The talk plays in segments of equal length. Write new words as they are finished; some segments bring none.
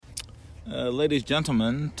ladies,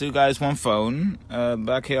 gentlemen, Two Guys, One Phone,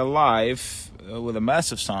 back here live with a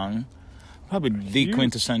massive song. Probably the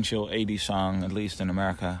quintessential 80s song, at least in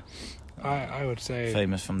America. I would say...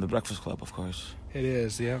 Famous from The Breakfast Club, of course. It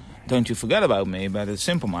is, yeah. Don't You Forget About Me by the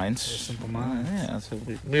Simple Minds. Simple Minds. Yeah, so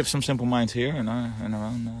we have some Simple Minds here in our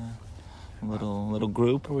own little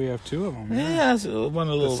group. We have two of them. Yeah, so one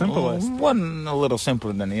a little simplest. One a little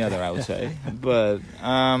simpler than the other, I would say. But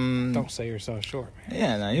don't say you're so short, man.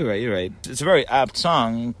 Yeah, no, you're right. It's a very apt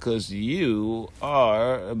song because you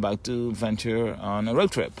are about to venture on a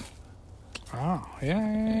road trip. Oh,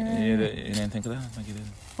 yeah. You didn't think of that? Like you did.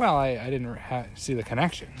 Well, I didn't see the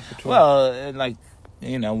connection between. Well,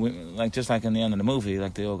 just like in the end of the movie,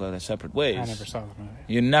 like they all go their separate ways. I never saw the movie.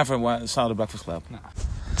 You never saw The Breakfast Club? No.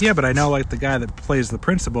 Yeah, but I know, like, the guy that plays the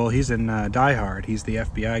principal, he's in Die Hard. He's the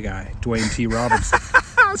FBI guy, Dwayne T. Robinson.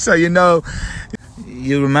 So you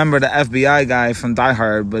remember the FBI guy from Die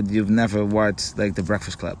Hard, but you've never watched, like, The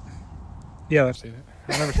Breakfast Club. Yeah, I've seen it.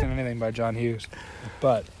 I've never seen anything by John Hughes.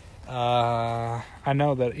 But I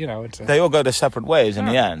know that, it's... They all go their separate ways in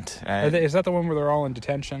the end, right? Is that the one where they're all in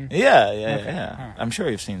detention? Yeah. Okay. I'm sure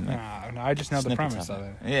you've seen that. No, I just know the premise of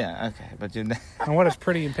it. Yeah, okay, but you... And what is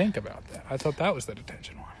Pretty in Pink about that? I thought that was the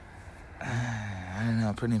detention one. I don't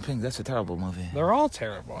know, Pretty in Pink, that's a terrible movie. They're all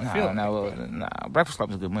terrible. No, Breakfast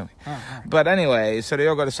Club is a good movie. But anyway, so they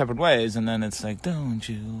all go their separate ways, and then it's like, don't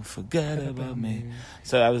you forget about me.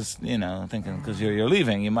 So I was, thinking, because you're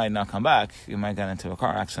leaving, you might not come back. You might get into a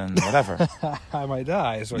car accident, whatever. I might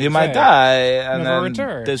die, is what you might die, and never then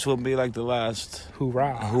return. This will be like the last...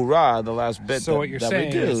 Hoorah, the last bit so what you're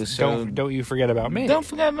saying we do. Is, don't you forget about me. Don't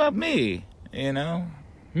forget about me,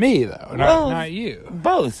 Me, though, not you.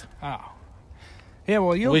 Both. Oh. Yeah,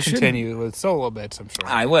 well, you'll continue with solo bits, I'm sure.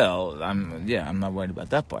 I will. I'm not worried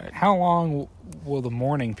about that part. How long will the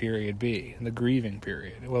mourning period be, the grieving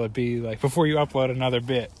period? Will it be, like, before you upload another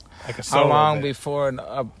bit, like a solo How long bit? before an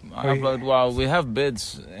upload? Well, we have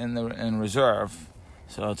bits in reserve,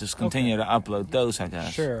 so I'll just continue to upload those, I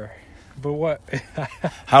guess. Sure. But what?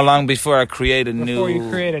 How long before I create a new... Before you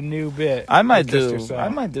create a new bit. I might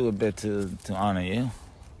do a bit to honor you.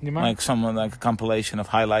 You might? Like a compilation of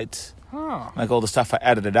highlights. Oh. Like all the stuff I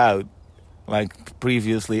edited out, like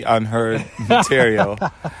previously unheard material.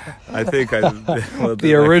 I think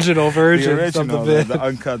the original version of the bit. The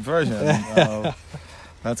uncut version.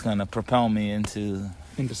 That's going to propel me into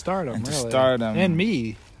stardom, really. Stardom. And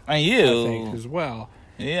me. And you. I think, as well.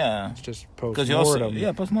 Yeah. It's just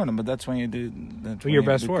post-mortem. Post-mortem, but that's when you do... your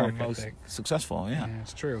best work, I think. Successful, yeah. Yeah,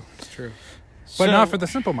 it's true. But not for the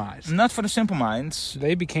Simple Minds. Not for the Simple Minds.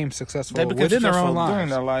 They became successful within their own lives. During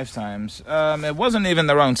their lifetimes. It wasn't even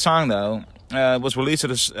their own song, though. It was released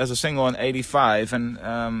as a single in 85,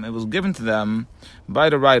 and it was given to them by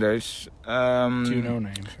the writers.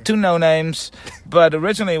 Two no-names. But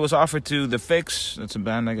originally it was offered to The Fix. That's a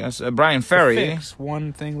band, I guess. Brian Ferry. The Fix.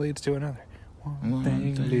 One thing leads to another. One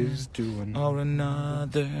thing leads to another. Or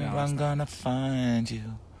another, I'm gonna find you.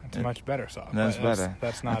 It's a much better song. That's better.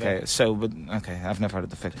 That's not it. I've never heard of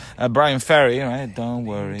The Fix. Brian Ferry, right? Don't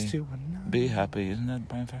worry. Be happy. Isn't that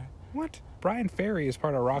Brian Ferry? What? Brian Ferry is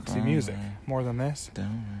part of Roxy Music. More than this.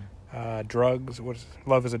 Drugs.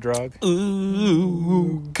 Love is a Drug?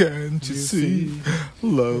 Ooh, can't you see?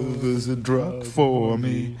 Love is a drug for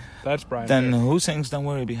me. That's Brian Then Ferry. Who sings Don't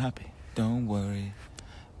Worry, Be Happy? Don't worry,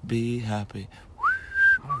 be happy.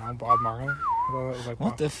 I don't know, Bob Marley? I thought it was like what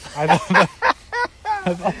Bob. The f...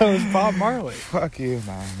 I thought it was Bob Marley. Fuck you,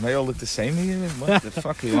 man. They all look the same to you? What the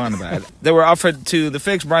fuck are you on about? They were offered to The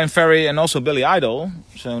Fix, Brian Ferry, and also Billy Idol.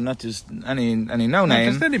 So not just any no-name.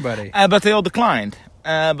 Not just anybody. But they all declined.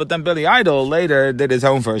 But then Billy Idol later did his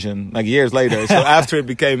own version, like years later. So after it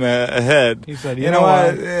became a hit. He said, you know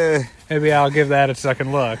what? Maybe I'll give that a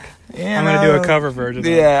second look. I'm going to do a cover version.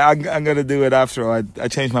 Yeah, I'm going to do it after I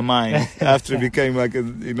changed my mind. After it became like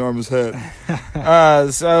an enormous hit.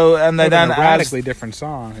 And they then a radically different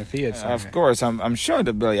song if he had sung Of course, I'm sure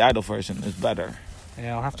the Billy Idol version is better.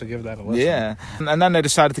 Yeah, I'll have to give that a listen. Yeah. And then they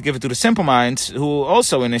decided to give it to the Simple Minds, who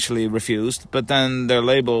also initially refused, but then their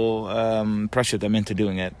label pressured them into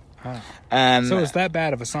doing it. Oh. And so it's that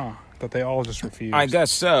bad of a song that they all just refused? I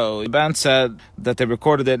guess so. The band said that they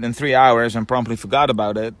recorded it in 3 hours and promptly forgot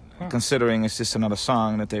about it, considering it's just another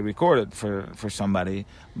song that they recorded for somebody.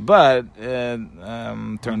 But it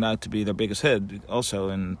turned out to be their biggest hit, also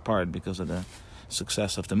in part because of the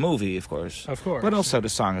success of the movie, of course. Of course. But also the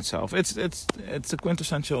song itself. It's a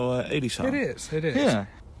quintessential 80s song. It is. Yeah.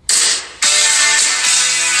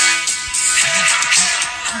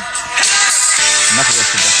 Never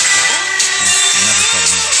was the best. Never thought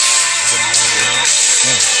of it.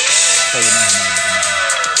 Yeah. So you know.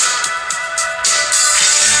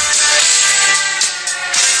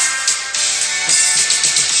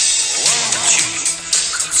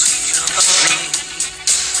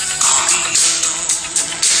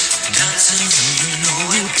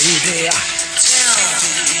 baby. Tell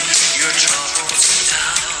me your troubles and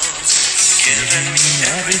doubts, giving me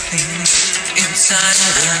everything inside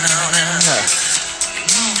and out.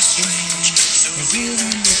 Love is strange, so real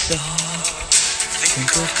in the dark.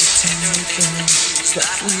 Think of the tender things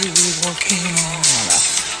that we were working on.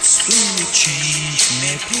 Slow change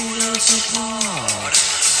may pull us apart.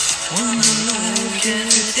 When the love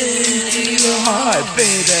gets into your heart,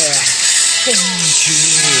 baby, don't you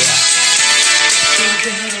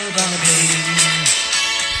forget about me.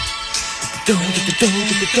 Don't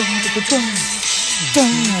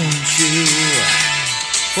you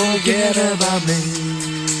forget about me.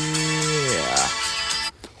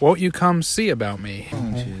 Won't you come see about me?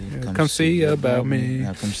 Won't you Come see about me.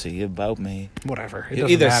 Now come see about me. Whatever. It You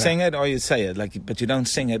doesn't either matter. sing it or you say it, like, but you don't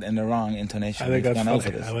sing it in the wrong intonation. I think We've that's gone funny.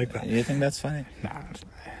 over this. I like that. You think that's funny? Nah,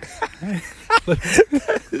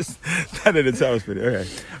 That in itself is pretty. Okay.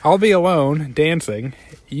 I'll be alone dancing.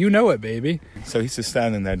 You know it, baby. So he's just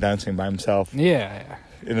standing there dancing by himself Yeah.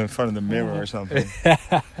 in front of the mirror or something.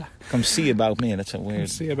 Come see about me. That's a Come weird.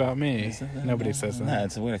 see about me. Nobody says that. No,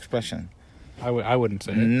 it's a weird expression. I wouldn't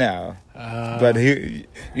say it. No, but you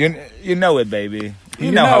know it, baby. You,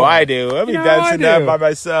 You know know how it. I do. I'll be You know how I dancing there do. by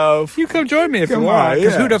myself. You come join me if Come you want. on,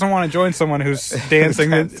 Because yeah. who doesn't want to join someone who's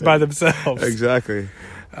dancing Dancing. by themselves? Exactly.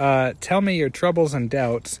 Tell me your troubles and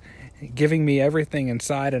doubts, giving me everything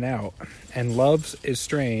inside and out. And love's is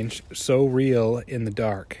strange, so real in the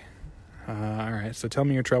dark. All right, so tell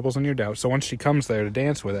me your troubles and your doubts. So once she comes there to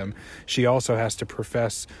dance with him, she also has to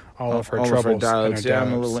profess all of her troubles and her Yeah, I'm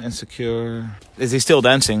a doubts. little insecure. Is he still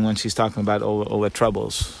dancing when she's talking about all the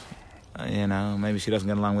troubles? Maybe she doesn't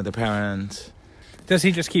get along with her parents. Does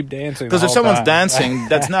he just keep dancing? Because the if whole someone's time? dancing,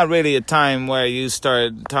 that's not really a time where you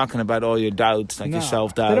start talking about all your doubts, like No, your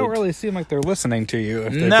self-doubt. They don't really seem like they're listening to you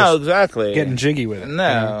if they're No, just exactly. getting jiggy with it. you know?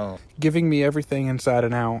 No. Giving me everything inside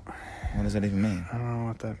and out. What does that even mean? I don't know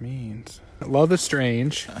what that means. Love is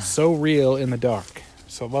strange, so real in the dark.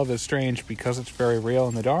 So love is strange because it's very real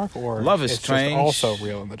in the dark, or Love is it's strange. just also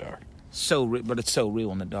real in the dark. But it's so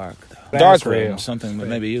real in the dark. That Dark is real. room, something that It's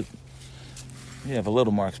maybe you have a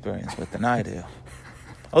little more experience with than I do.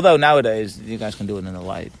 Although nowadays you guys can do it in the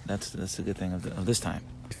light. That's a good thing of this time.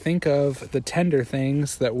 Think of the tender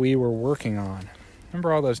things that we were working on.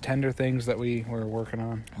 Remember all those tender things that we were working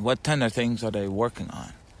on? What tender things are they working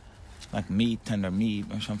on? Like tender meat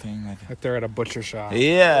or something like. Like they're at a butcher shop.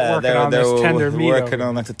 Yeah, working on they're this tender meat working over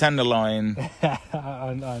on like the tenderloin,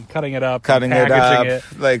 on cutting it up, cutting and it up, packaging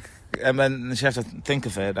it. like, and then she has to think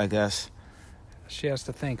of it, I guess. She has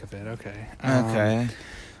to think of it. Okay. Okay.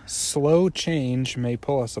 Slow change may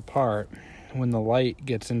pull us apart when the light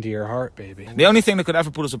gets into your heart, baby. The only thing that could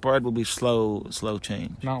ever put us apart would be slow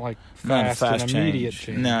change. Not like Not fast and immediate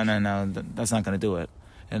change. No, that's not going to do it.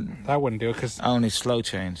 And That wouldn't do it because, only slow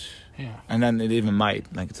change, yeah. and then it even might.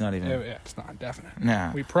 Like it's not even. Yeah, it's not definite.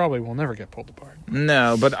 No, We probably will never get pulled apart.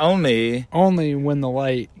 no, but only. Only when the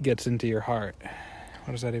light gets into your heart.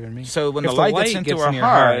 What does that even mean? So when If the light gets into our your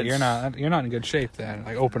heart, you're not in good shape then.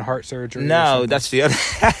 Like open heart surgery. or No, something. that's the other.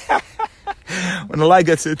 When the light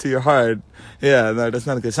gets into your heart, yeah, no, that's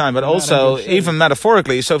not a good sign. But Not in also, good shape. even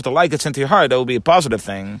metaphorically, so if the light gets into your heart, that will be a positive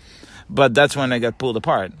thing. But that's when they get pulled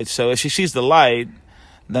apart. So if she sees the light,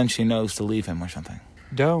 then she knows to leave him or something.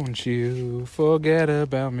 Don't you forget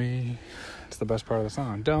about me. It's the best part of the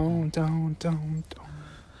song. Don't.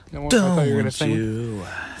 No, I thought you were gonna sing. you?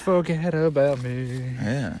 Forget about me.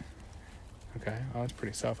 Yeah. Okay, well, that's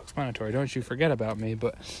pretty self-explanatory. Don't you forget about me,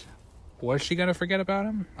 but was she gonna forget about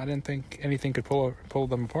him? I didn't think anything could pull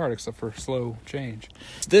them apart except for slow change.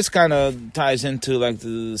 This kind of ties into like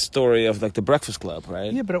the story of like the Breakfast Club,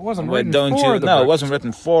 right? Yeah, but it wasn't Where written don't for you? the No, it Breakfast wasn't Club.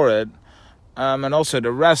 written for it. And also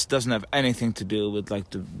the rest doesn't have anything to do with like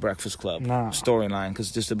the Breakfast Club No. storyline, because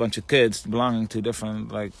it's just a bunch of kids belonging to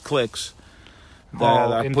different like cliques that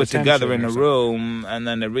All are in put together in detention a or something. room, and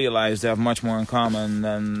then they realize they have much more in common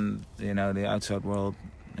than the outside world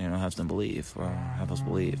has them believe or have us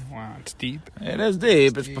believe. Wow, it's deep. It is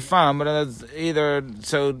deep, it's deep. profound, but it's either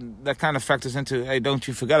so that kind of factors into, hey, don't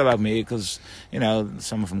you forget about me, because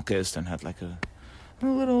some of them kissed and had like a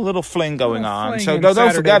little fling going Little on. fling So in don't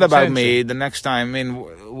Saturday forget about Detention. me the next time. I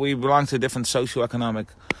mean, we belong to different socioeconomic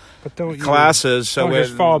But don't you classes, so don't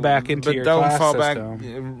just fall back into but your don't class fall back.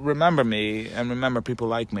 system. Remember me and remember people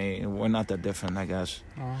like me. We're not that different, I guess.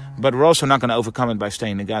 Oh. But we're also not going to overcome it by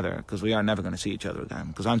staying together, because we are never going to see each other again.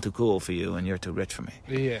 Because I'm too cool for you and you're too rich for me.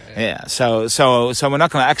 Yeah. Yeah. So we're not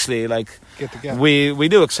going to actually like. Get together. We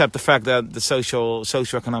do accept the fact that the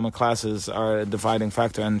socioeconomic classes are a dividing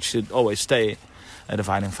factor and should always stay a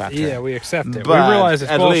dividing factor. Yeah, we accept it. But We realize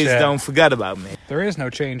it's at bullshit. least don't forget about me. There is no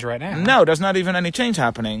change right now. No, there's not even any change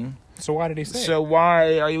happening. So why did he say it? So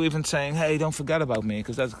why are you even saying, "Hey, don't forget about me"?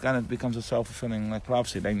 Because that kind of becomes a self-fulfilling like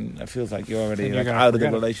prophecy. Then it feels like you're already Then you're like, gonna out of the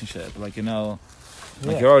forget it. relationship. Like like Yeah.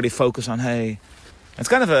 you're already focused on. Hey, it's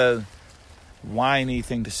kind of a whiny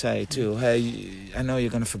thing to say too. Hey, I know you're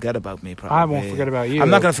gonna forget about me. Probably I won't forget about you. I'm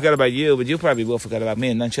not gonna forget about you, but you probably will forget about me.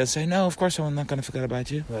 And then she'll say, "No, of course I'm not gonna forget about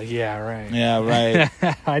you." Like, yeah, right. Yeah, right.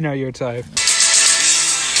 I know your type.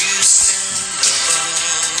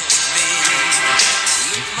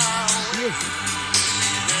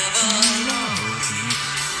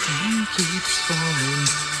 Keeps falling,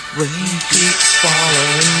 rain keeps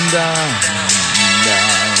falling down,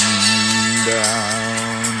 down,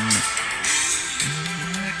 down.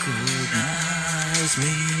 Recognize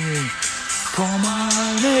me, call my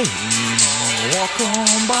name, walk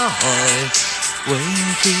on by. Rain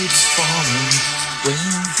keeps falling,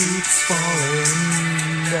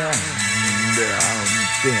 down, down,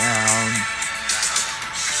 down.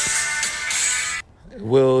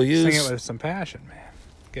 Will you Sing it with some passion, man.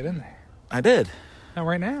 Get in there. I did. No,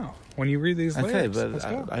 right now. When you read these lyrics. Okay, but let's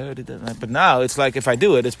go. I already did that. But now it's like if I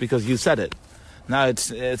do it, it's because you said it. Now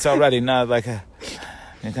it's already not like you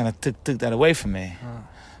kind of took that away from me.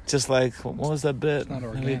 Just like what was that bit not that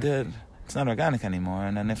we organic. did? It's not organic anymore.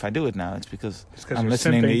 And then if I do it now, it's because It's 'cause I'm you're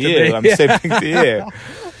listening to simping to you. me. I'm simping to you.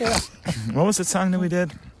 What was that song that we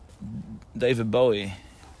did? David Bowie,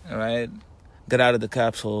 right? Get out of the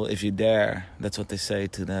capsule if you dare. That's what they say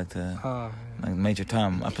to that. Like Major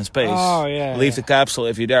Tom up in space. Oh, yeah, Leave yeah. the capsule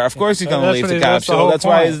if you're there. Of course, you're That's gonna leave what the that's the capsule. whole That's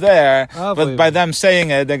why point. he's there. I But believe by it. them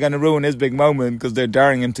saying it, they're gonna ruin his big moment because they're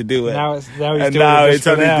daring him to do it. Now he's and doing now it he's just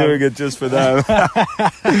for only them. doing it just for them.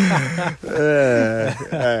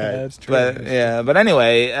 That's true. But yeah. But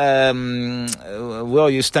anyway, will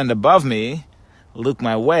you stand above me, look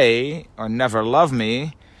my way, or never love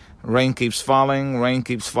me? Rain keeps falling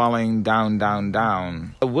down, down,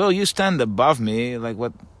 down. Will you stand above me? Like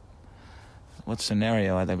what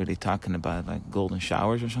scenario are they really talking about? Like golden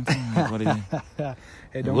showers or something? Like, what do you?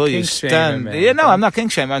 Hey, don't Will you kink shame stand? him, man. Yeah, no, I'm not king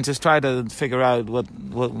shaming. I'm just trying to figure out what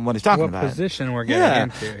he's talking What about. position we're getting Yeah.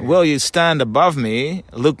 into here. Will you stand above me,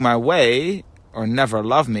 look my way, or never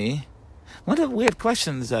love me? What a weird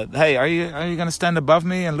question is that? Hey, are you going to stand above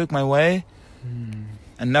me and look my way,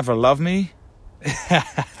 and never love me?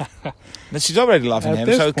 But she's already loving At him,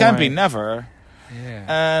 this so it can't be point- never.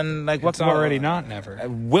 Yeah. And like, It's already not never.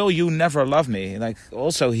 Will you never love me? Like,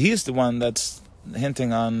 also he's the one that's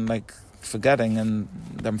hinting on like forgetting and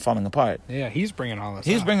them falling apart. Yeah, he's bringing all this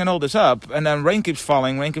He's up. bringing all this up, and then rain keeps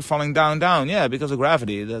falling down, down. Yeah, because of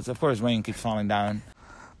gravity. That's of course rain keeps falling down.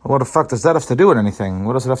 What the fuck does that have to do with anything?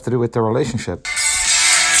 What does it have to do with their relationship?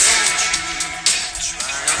 Don't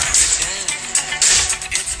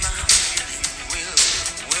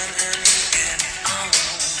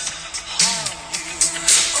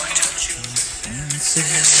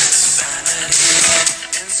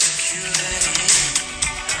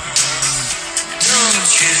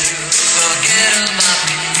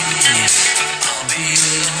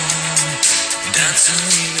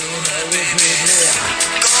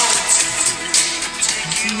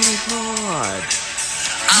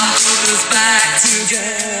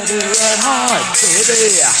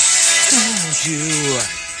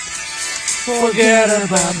forget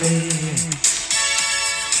about me.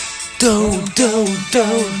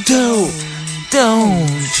 Don't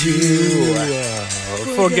you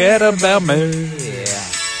Forget about me.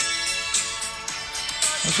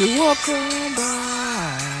 As you walk on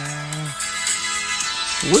by,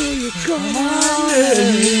 will you come my way?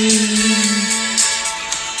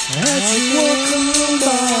 As you walk on by,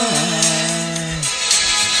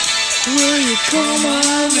 will you come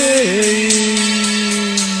my way?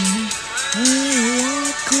 Will you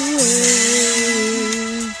walk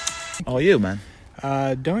away? Oh, you, man.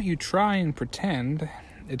 Don't you try and pretend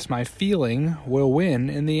it's my feeling will win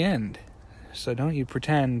in the end. So don't you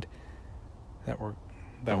pretend that we're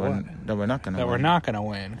That we're not going to win. we're not going to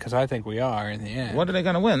win, because I think we are in the end. What are they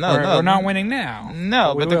going to win? No, we're not winning now.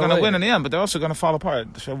 No, we but they're will going to win later. in the end, but they're also going to fall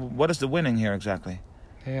apart. So what is the winning here exactly?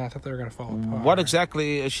 Yeah, I thought they were going to fall apart. What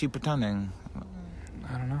exactly is she pretending?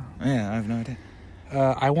 I don't know. Yeah, I have no idea.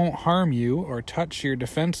 I won't harm you or touch your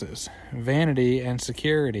defenses. Vanity and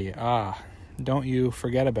security. Don't you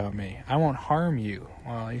forget about me. I won't harm you.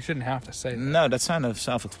 Well, you shouldn't have to say that. No, that's kind of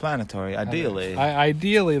self-explanatory, ideally.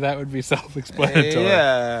 Ideally, that would be self-explanatory.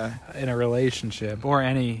 Yeah. In a relationship or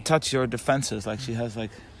any Touch your defenses, like she has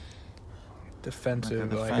like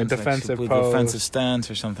defensive, like a defensive she put pose. defensive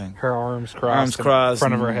stance or something. Her arms crossed, Arms crossed. in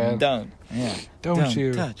front of her head. Don't. Yeah. Don't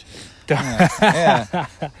you. touch. Yeah.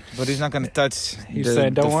 But he's not going to touch He's the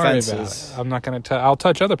saying, don't worry about defenses. it. I'm not going to I'll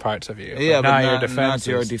touch other parts of you. Yeah, but your not defenses.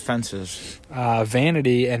 your defenses.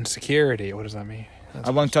 Vanity and security. What does that mean?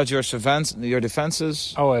 I won't touch your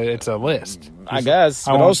defenses. Oh, it's a list. I guess,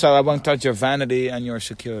 I but won't- also I won't touch your vanity and your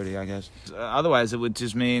security. I guess. Otherwise, it would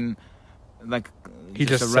just mean like He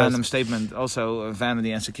just just a random statement. Also,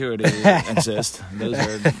 vanity and security exist.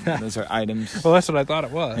 Those are items. Well, that's what I thought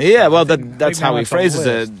it was. Yeah, well, Maybe that's how he that's a phrases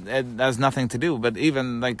list. it. It has nothing to do. But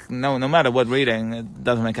even like no matter what reading, it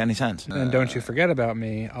doesn't make any sense. And don't you forget about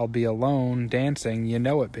me. I'll be alone dancing. You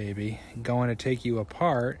know it, baby. Going to take you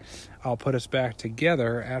apart. I'll put us back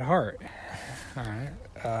together at heart. All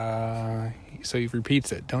right. So he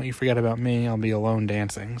repeats it. Don't you forget about me. I'll be alone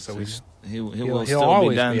dancing. So we He will he'll still always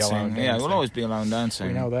be be dancing. alone Yeah, he dancing. will always be alone dancing.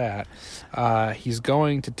 we know that. He's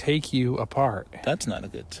going to take you apart. That's not a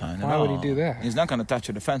good sign. Why at would he all. do that? He's not going to touch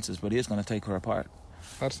her defenses, but he is going to take her apart.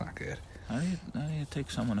 That's not good. How do you take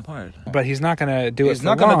someone apart? But he's not going to do it He's for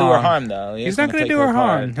not going to do her long. harm, though. He's not going to do her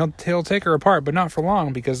harm. He'll take her apart, but not for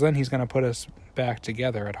long, because then he's going to put us back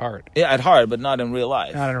together at heart. Yeah, at heart, but not in real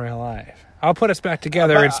life. Not in real life. I'll put us back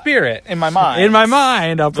together in spirit. In my mind. In my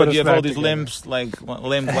mind, I'll put But us you have back all these together. limbs,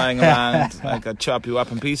 limbs lying around, like I'll chop you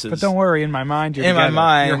up in pieces. But don't worry, in my mind, you're in my together.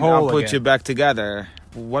 mind, You're whole I'll put again. you back together.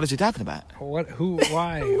 What is he talking about? What? Who?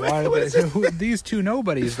 Why? Why? These two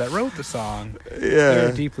nobodies that wrote the song? Yeah.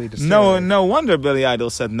 They're deeply disturbed. No wonder Billy Idol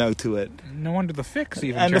said no to it. No wonder the Fix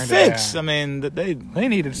even And the turned it Fix, down. I mean, they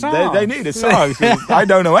needed songs. They needed songs. I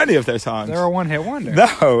don't know any of their songs. They're a one-hit wonder.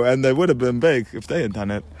 No, and they would have been big if they had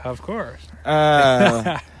done it. Of course.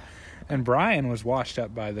 And Brian was washed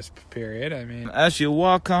up by this period. I mean, As you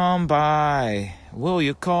walk on by, will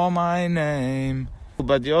you call my name?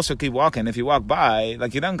 But you also keep walking. If you walk by,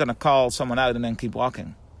 like you're not gonna call someone out and then keep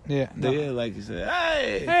walking. yeah. Do you? Like you say,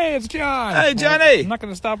 hey, Hey, it's John. Hey, Johnny. I'm not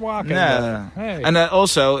going to stop walking. no. but, Hey. And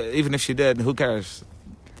also, even if she did, who cares?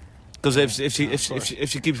 Because if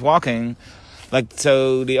she keeps walking, like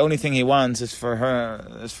so, the only thing he wants is for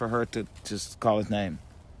her to just call his name.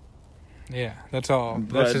 yeah, that's all.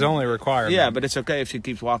 But- That's his only requirement. Yeah, but it's okay if she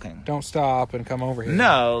keeps walking. Don't stop and come over here.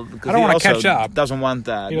 No, because I don't he wanna also catch up. Doesn't want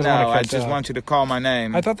that. He No, doesn't wanna I catch just up. want you to call my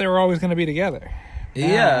name. I thought they were always going to be together.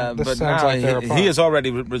 Yeah, this but sounds now like they're apart. he has already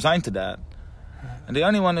resigned to that. And the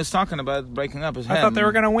only one who's talking about breaking up is him. I thought they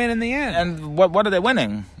were going to win in the end. And what are they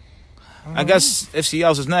winning? I guess if she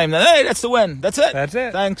yells his name, then hey, that's the win. That's it. That's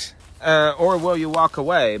it. Thanks. Or will you walk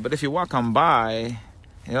away? But if you walk on by,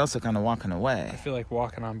 you're also kind of walking I away. feel like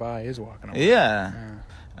walking on by is walking away. Yeah. Yeah.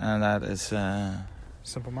 And that is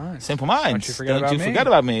Simple Minds. Simple Minds. Don't you forget about me. forget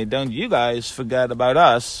about me. Don't you guys forget about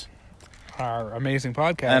us. Our amazing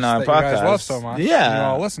podcast And our that you guys podcast. love so much. Yeah. And you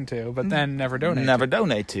all listen to, but then never donate. Never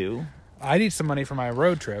donate to. I need some money for my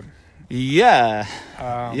road trip. Yeah.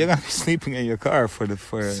 Um, You're going to be sleeping in your car for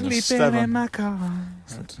Sleeping 7. in my car.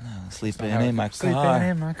 Sleeping in my Sleeping car.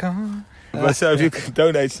 in my car. But so if you could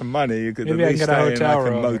donate some money, you could Maybe at I can least get a stay in hotel like a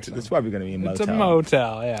room or motel. something. It's probably going to be a motel. It's a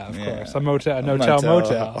motel, yeah, of Yeah. course. A motel, A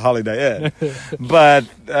motel. Holiday Inn. But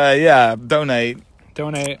yeah, donate.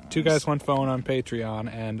 Donate. 2 Guys 1 Phone on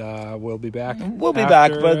Patreon, and we'll be back. We'll be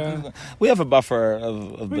after, back, but we have a buffer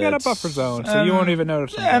of we got a bits. buffer zone, so you won't even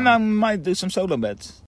notice. And I might do some solo bits.